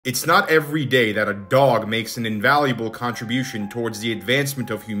It's not every day that a dog makes an invaluable contribution towards the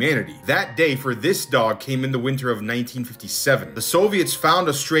advancement of humanity. That day for this dog came in the winter of 1957. The Soviets found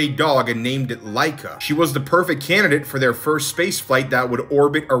a stray dog and named it Laika. She was the perfect candidate for their first space flight that would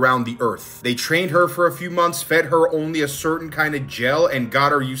orbit around the Earth. They trained her for a few months, fed her only a certain kind of gel, and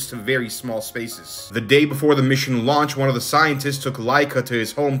got her used to very small spaces. The day before the mission launched, one of the scientists took Laika to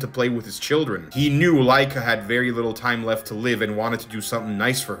his home to play with his children. He knew Laika had very little time left to live and wanted to do something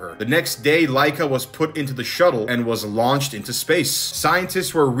nice for her. The next day, Laika was put into the shuttle and was launched into space.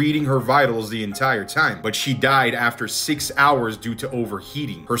 Scientists were reading her vitals the entire time, but she died after 6 hours due to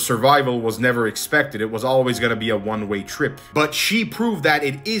overheating. Her survival was never expected. It was always going to be a one-way trip. But she proved that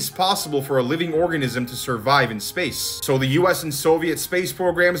it is possible for a living organism to survive in space. So the US and Soviet space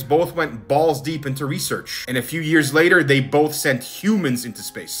programs both went balls deep into research. And a few years later, they both sent humans into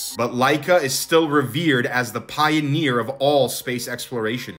space. But Laika is still revered as the pioneer of all space exploration.